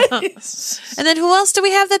 Popeyes. And then who else do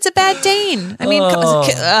we have that's a bad Dane? I mean,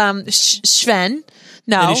 Sven.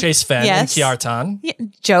 No. Idishe Sven Yes. and Kiartan. Yeah,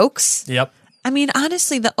 jokes. Yep. I mean,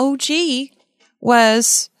 honestly, the OG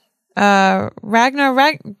was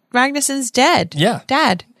Ragnarsson's dad.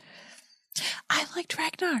 I liked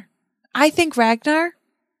Ragnar. I think Ragnar,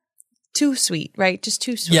 too sweet, right? Just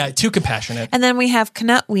too sweet. Yeah, too compassionate. And then we have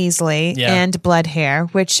Knut Weasley Yeah. and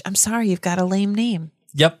Bloodhair, which I'm sorry, you've got a lame name.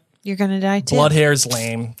 Yep. You're going to die too. Bloodhair's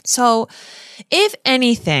lame. So, if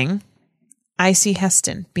anything, I see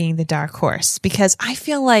Heston being the dark horse because I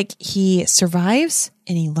feel like he survives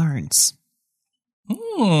and he learns.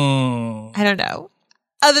 I don't know.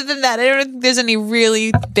 Other than that, I don't think there's any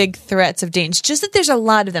really big threats of danger. Just that there's a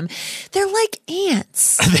lot of them. They're like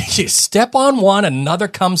ants. You step on one, another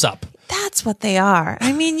comes up. That's what they are.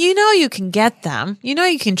 I mean, you know you can get them. You know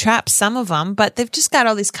you can trap some of them, but they've just got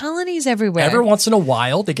all these colonies everywhere. Every once in a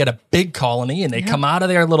while, they get a big colony and they come out of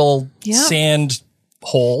their little sand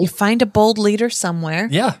hole. You find a bold leader somewhere.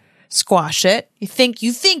 Yeah. Squash it. You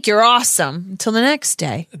think you're awesome until the next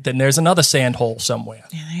day. Then there's another sand hole somewhere.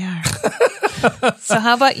 Yeah, they are. So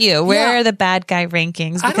how about you? Where are the bad guy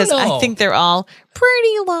rankings? Because I think they're all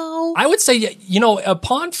pretty low. I would say,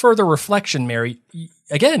 upon further reflection, Mary,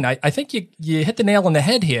 again, I think you hit the nail on the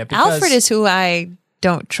head here. Because, Alfred is who I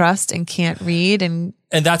don't trust and can't read. And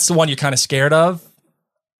that's the one you're kind of scared of?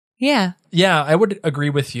 Yeah. Yeah, I would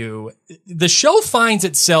agree with you. The show finds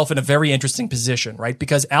itself in a very interesting position, right?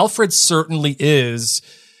 Because Alfred certainly is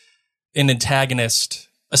an antagonist,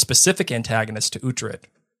 a specific antagonist to Uhtred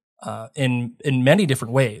in many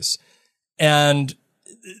different ways. And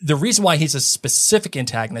the reason why he's a specific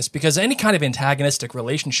antagonist, because any kind of antagonistic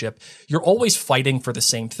relationship, you're always fighting for the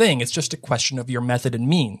same thing. It's just a question of your method and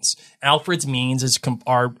means. Alfred's means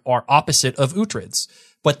are opposite of Uhtred's.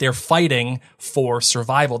 But they're fighting for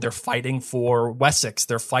survival. They're fighting for Wessex.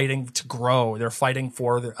 They're fighting to grow. They're fighting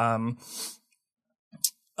for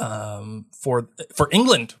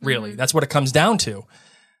England. Really, mm-hmm. That's what it comes down to.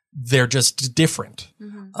 They're just different.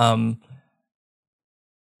 Mm-hmm.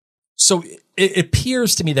 So it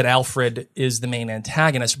appears to me that Alfred is the main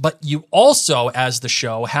antagonist, but you also, as the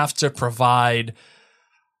show, have to provide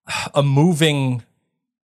a moving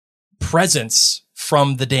presence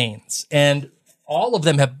from the Danes, and all of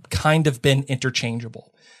them have kind of been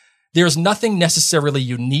interchangeable. There's nothing necessarily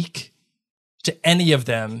unique to any of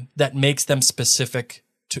them that makes them specific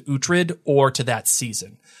to Uhtred or to that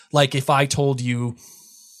season. Like if I told you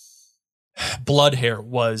Bloodhair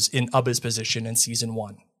was in Ubba's position in season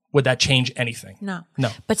 1, would that change anything? No.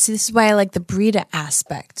 But see, this is why I like the Brita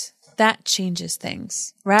aspect. That changes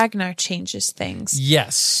things. Ragnar changes things.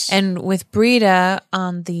 Yes. And with Brita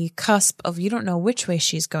on the cusp of you don't know which way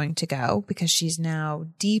she's going to go because she's now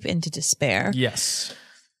deep into despair. Yes.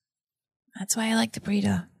 That's why I like the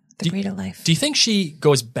Brita life. Do you think she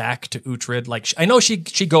goes back to Uhtred? Like, I know she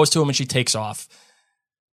goes to him and she takes off.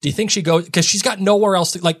 Do you think she goes, because she's got nowhere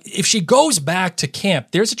else to, like, if she goes back to camp,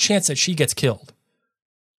 there's a chance that she gets killed.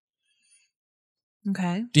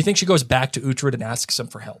 Okay. Do you think she goes back to Uhtred and asks him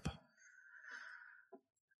for help?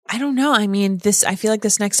 I don't know. I mean, I feel like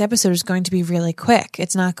this next episode is going to be really quick.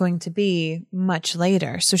 It's not going to be much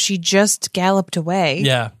later. So she just galloped away.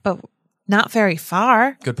 Yeah. But not very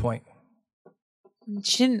far. Good point.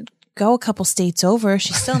 She didn't go a couple states over.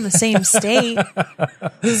 She's still in the same state.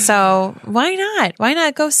 So why not? Why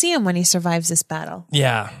not go see him when he survives this battle?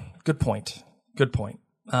 Yeah. Good point.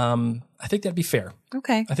 I think that'd be fair.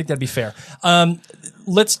 Okay. I think that'd be fair.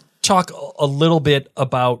 Let's talk a little bit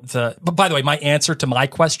about but by the way, my answer to my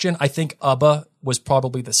question, I think Ubba was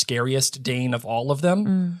probably the scariest Dane of all of them.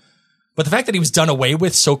 Mm. But the fact that he was done away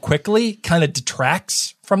with so quickly kind of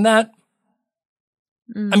detracts from that.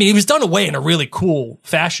 Mm. I mean, he was done away in a really cool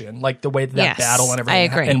fashion, like the way that battle and everything, I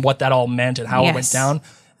agree. and what that all meant and how it went down.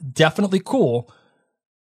 Definitely cool.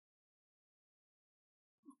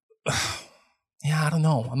 Yeah, I don't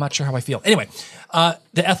know. I'm not sure how I feel. Anyway, the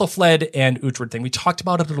Ethelfled and Uhtred thing, we talked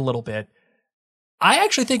about it a little bit. I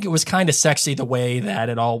actually think it was kind of sexy the way that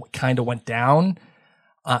it all kind of went down.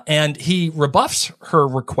 And he rebuffs her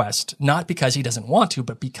request, not because he doesn't want to,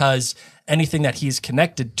 but because anything that he's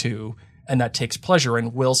connected to and that takes pleasure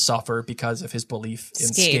in will suffer because of his belief in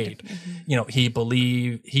Skade. Mm-hmm. You know, he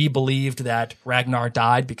believed that Ragnar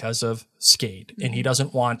died because of Skade, mm-hmm. and he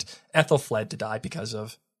doesn't want Ethelfled to die because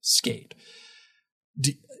of Skade.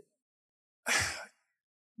 Do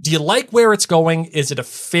you like where it's going? Is it a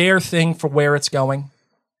fair thing for where it's going?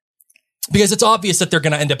 Because it's obvious that they're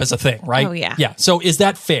going to end up as a thing, right? Oh, yeah. Yeah. So is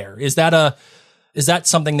that fair? Is that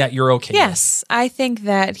something that you're okay with? Yes. I think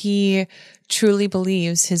that he truly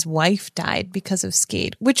believes his wife died because of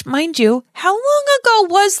Skade, which, mind you, how long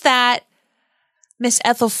ago was that? Miss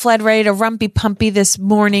Ethelfled ready to rumpy pumpy this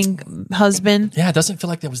morning, husband. Yeah, it doesn't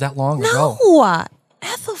feel like that was that long ago. No,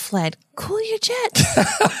 Ethelfled, cool your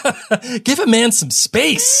jet. Give a man some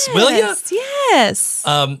space, will you? Yes.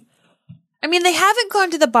 I mean, they haven't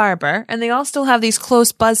gone to the barber, and they all still have these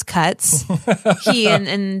close buzz cuts. He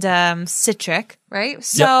and Citric, right?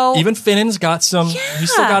 So Yep. Even Finnan's got some.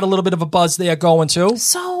 He's still got a little bit of a buzz there going too.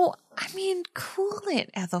 So, I mean, cool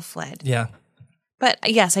it, Ethelfled. Yeah. But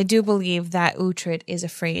yes, I do believe that Uhtred is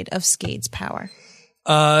afraid of Skade's power.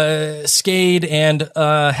 Skade and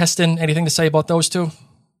Heston, anything to say about those two?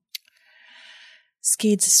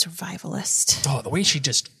 Skade's a survivalist. Oh, the way she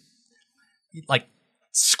just like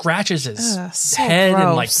scratches his So head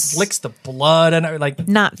and like gross. licks the blood and like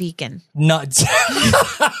Not vegan. nuts.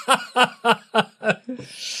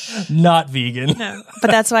 Not vegan. No.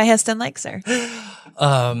 But that's why Heston likes her.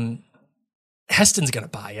 Heston's gonna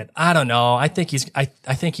buy it. I don't know. I think he's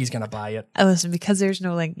gonna buy it. Listen, because there's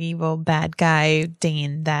no like evil bad guy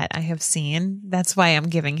Dane that I have seen. That's why I'm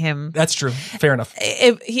giving him. That's true. Fair enough.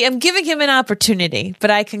 I'm giving him an opportunity, but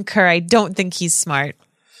I concur. I don't think he's smart.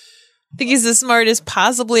 I think he's the smartest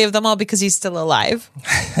possibly of them all because he's still alive,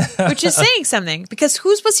 which is saying something. Because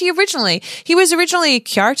whose was he originally? He was originally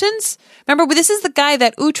Kjartan's. Remember, this is the guy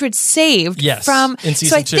that Uhtred saved Yes. from. In season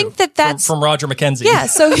so I 2, think that's from Roger Mackenzie. yeah.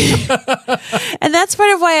 So, and that's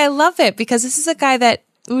part of why I love it because this is a guy that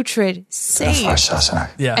Uhtred saved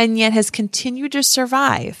Yeah. and yet has continued to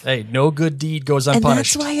survive. Hey, no good deed goes And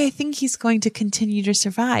unpunished. that's why I think he's going to continue to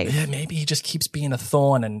survive. Yeah, maybe he just keeps being a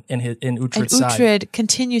thorn in And Uhtred's side. Uhtred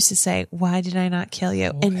continues to say, "Why did I not kill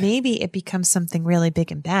you?" And maybe it becomes something really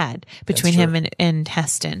big and bad between him and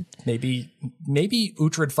Heston. Maybe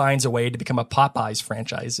Uhtred finds a way to become a Popeyes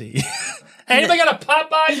franchisee. Anybody got a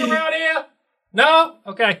Popeyes around here? No?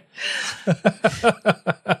 Okay.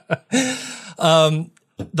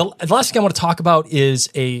 The last thing I want to talk about is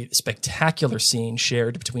a spectacular scene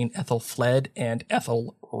shared between Ethelfled and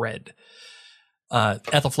Ethelred.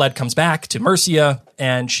 Ethelfled comes back to Mercia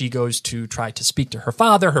and she goes to try to speak to her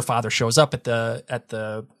father. Her father shows up at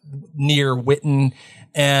the near Witten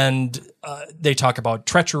and they talk about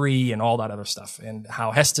treachery and all that other stuff and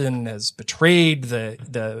how Heston has betrayed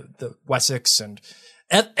the Wessex and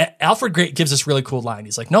Alfred Great gives this really cool line.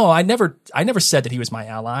 He's like, "No, I never said that he was my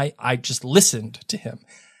ally. I just listened to him."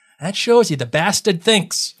 That shows you the bastard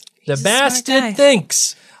thinks. The bastard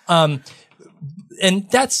thinks. And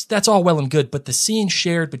that's all well and good, but the scene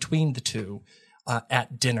shared between the two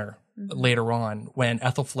at dinner later on when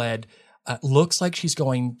Ethelfled looks like she's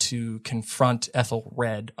going to confront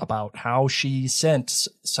Ethelred about how he sent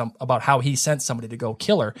somebody to go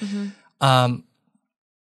kill her.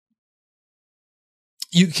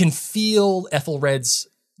 You can feel Ethelred's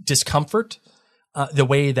discomfort, the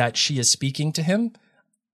way that she is speaking to him,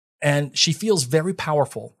 and she feels very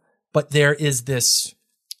powerful. But there is this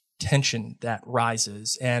tension that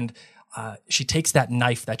rises, and she takes that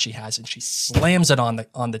knife that she has and she slams it on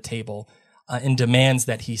the table and demands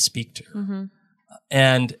that he speak to her.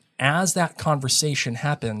 And as that conversation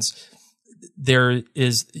happens, there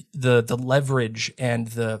is the leverage and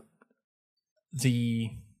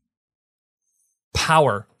the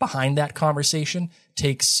power behind that conversation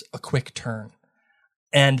takes a quick turn.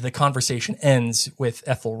 And the conversation ends with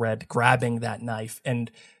Ethelred grabbing that knife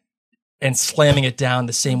and slamming it down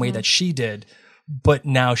the same way that she did. But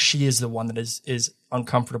now she is the one that is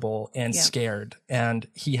uncomfortable and scared. And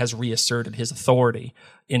he has reasserted his authority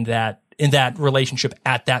in that relationship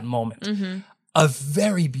at that moment. A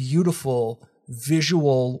very beautiful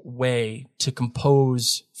visual way to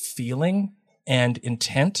compose feeling and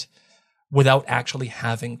intent without actually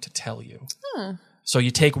having to tell you. So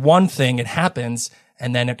you take one thing, it happens,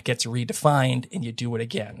 and then it gets redefined and you do it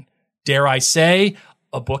again. Dare I say,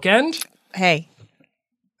 a bookend? Hey,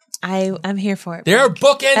 I'm here for it. There are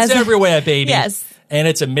bookends everywhere, baby. Yes. And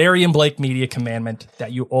it's a Merriam Blake Media commandment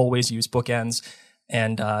that you always use bookends.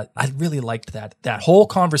 And I really liked that whole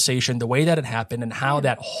conversation, the way that it happened and how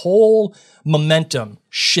that whole momentum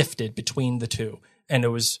shifted between the two. And it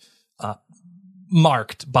was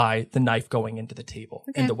marked by the knife going into the table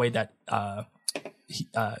and the way that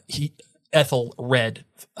Ethelred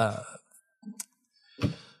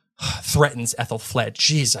threatens Ethelfled.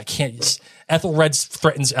 Jeez, I can't use Ethelred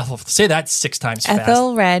threatens Ethelfled. Say that 6 times fast.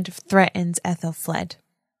 Ethelred threatens Ethelfled.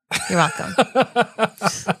 You're welcome.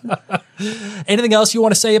 Anything else you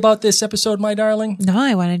want to say about this episode, my darling? No,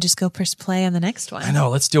 I want to just go press play on the next one. I know,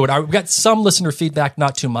 let's do it. We've got some listener feedback,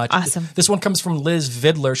 not too much. Awesome. This one comes from Liz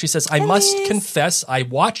Vidler. She says, I must confess, I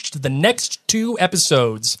watched the next 2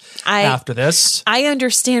 episodes after this. I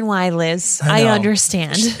understand why, Liz. I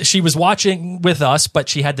understand. She was watching with us, but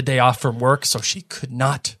she had the day off from work, so she could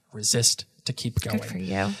not resist to keep going. Good for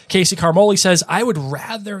you. Casey Carmoli says, I would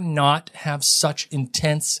rather not have such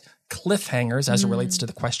intense cliffhangers as it relates to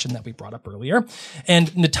the question that we brought up earlier.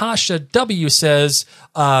 And Natasha W says,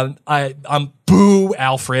 I'm boo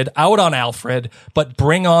Alfred, out on Alfred, but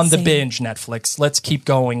bring on the binge, Netflix. Let's keep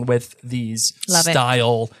going with these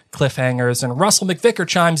style cliffhangers. And Russell McVicker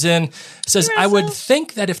chimes in, says, I would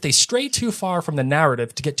think that if they stray too far from the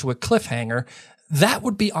narrative to get to a cliffhanger, that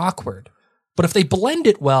would be awkward. But if they blend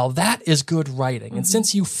it well, that is good writing. And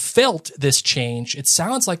since you felt this change, it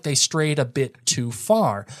sounds like they strayed a bit too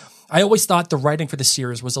far. I always thought the writing for the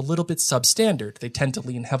series was a little bit substandard. They tend to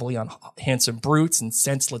lean heavily on handsome brutes and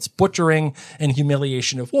senseless butchering and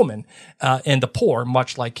humiliation of women and the poor,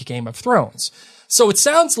 much like Game of Thrones. So it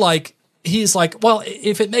sounds like he's like, well,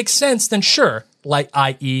 if it makes sense, then sure. Like,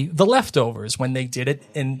 i.e. The Leftovers, when they did it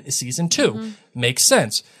in season 2. Makes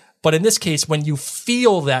sense. But in this case, when you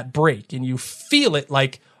feel that break and you feel it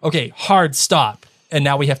like, okay, hard stop, and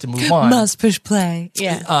now we have to move on. Must push play.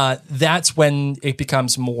 Yeah. That's when it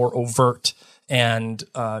becomes more overt and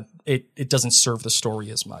it doesn't serve the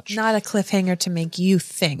story as much. Not a cliffhanger to make you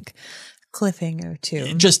think. Cliffhanger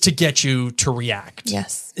to... Just to get you to react.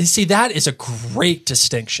 Yes. See, that is a great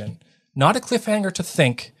distinction. Not a cliffhanger to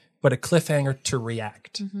think, but a cliffhanger to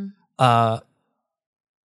react. I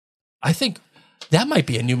think... that might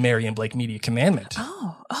be a new Marion Blake Media commandment.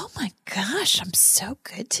 Oh my gosh, I'm so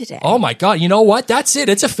good today. Oh my God, you know what? That's it.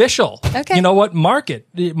 It's official. Okay. You know what? Mark it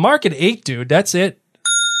 8, dude. That's it.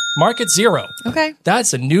 Mark it 0. Okay.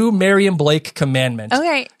 That's a new Marion Blake commandment.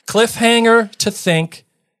 Okay. Cliffhanger to think,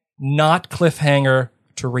 not cliffhanger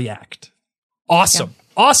to react. Awesome.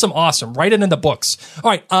 Yeah. Awesome. Write it in the books.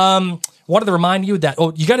 All right. Wanted to remind you that,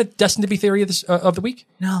 you got a Destined to Be theory of the week?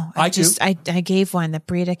 No, I gave one that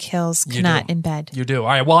Brita kills Knut in bed. You do. All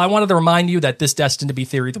right. Well, I wanted to remind you that this Destined to Be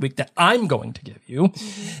theory of the week that I'm going to give you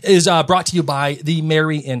is brought to you by the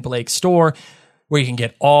Marion Blake store, where you can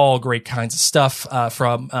get all great kinds of stuff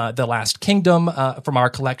from The Last Kingdom, from our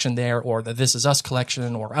collection there, or the This Is Us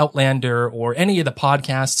collection, or Outlander, or any of the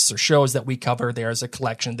podcasts or shows that we cover. There's a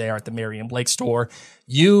collection there at the Marion Blake store.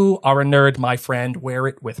 You are a nerd, my friend. Wear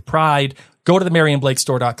it with pride. Go to the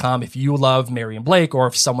MarionBlakeStore.com if you love Marion Blake, or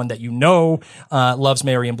if someone that you know loves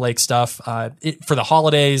Marion Blake stuff. For the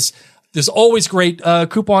holidays, there's always great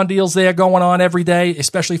coupon deals there going on every day,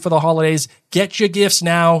 especially for the holidays. Get your gifts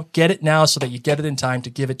now. Get it now so that you get it in time to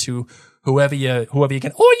give it to whoever you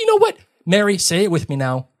can. Oh, you know what? Mary, say it with me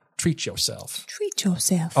now. Treat yourself. Treat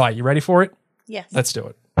yourself. All right, you ready for it? Yes. Let's do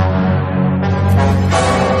it.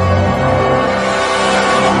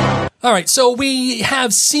 All right, so we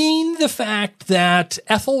have seen the fact that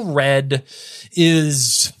Ethelred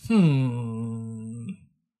is,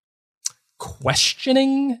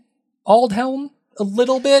 questioning Aldhelm a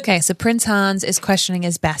little bit. Okay, so Prince Hans is questioning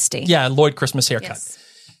his bestie. Yeah, Lloyd Christmas haircut. Yes.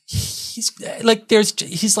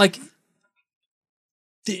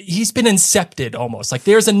 He's been incepted almost. Like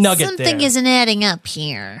there's a nugget Something there. isn't adding up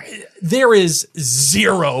here. There is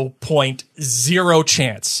 0.0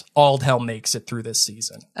 chance Aldhelm makes it through this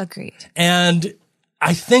season. Agreed. And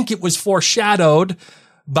I think it was foreshadowed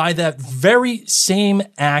by that very same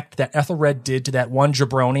act that Ethelred did to that one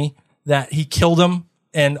jabroni, that he killed him.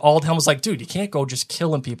 And Aldhelm was like, dude, you can't go just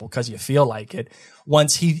killing people because you feel like it.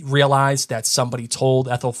 Once he realized that somebody told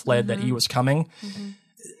Ethelflaed that he was coming,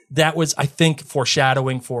 that was, I think,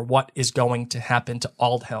 foreshadowing for what is going to happen to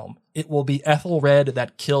Aldhelm. It will be Ethelred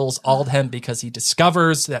that kills Aldhelm because he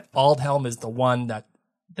discovers that Aldhelm is the one that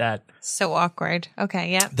so awkward.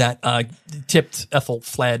 Okay, yeah. That tipped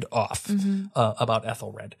Ethelflaed off about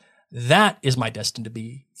Ethelred. That is my Destined to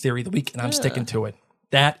Be theory of the week, and I'm sticking to it.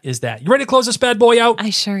 That is that. You ready to close this bad boy out? I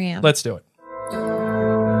sure am. Let's do it.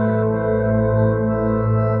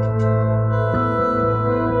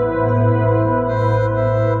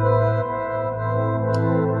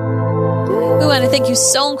 We want to thank you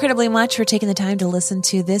so incredibly much for taking the time to listen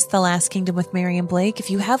to this, The Last Kingdom with Marion Blake. If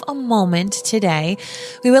you have a moment today,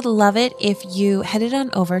 we would love it if you headed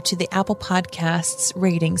on over to the Apple Podcasts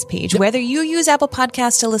ratings page. Whether you use Apple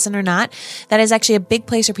Podcasts to listen or not, that is actually a big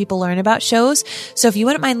place where people learn about shows. So if you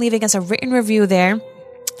wouldn't mind leaving us a written review there,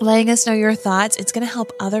 letting us know your thoughts, it's going to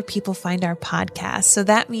help other people find our podcast. So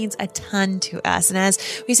that means a ton to us. And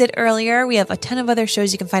as we said earlier, we have a ton of other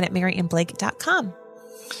shows you can find at MarionBlake.com.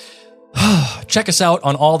 Check us out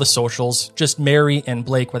on all the socials. Just Mary and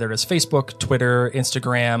Blake, whether it's Facebook, Twitter,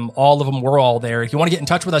 Instagram, all of them. We're all there. If you want to get in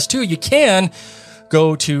touch with us too, you can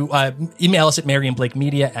go to email us at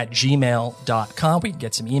maryandblakemedia@gmail.com. We can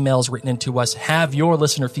get some emails written into us. Have your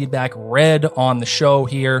listener feedback read on the show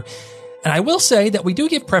here. And I will say that we do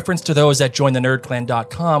give preference to those at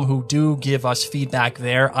jointhenerdclan.com who do give us feedback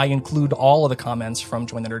there. I include all of the comments from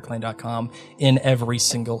jointhenerdclan.com in every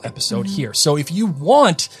single episode here. So if you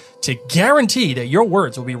want to guarantee that your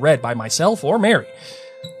words will be read by myself or Mary,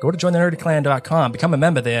 go to jointhenerdclan.com, become a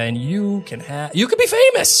member there, and you can be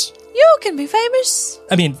famous. You can be famous.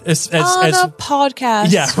 I mean, as a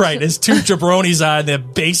podcast. Yeah, right. As two jabronis are in their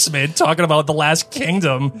basement talking about The Last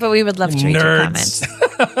Kingdom. But we would love to read your Nerds.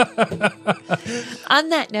 comments. On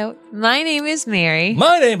that note, my name is Mary.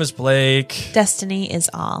 My name is Blake. Destiny is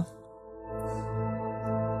all.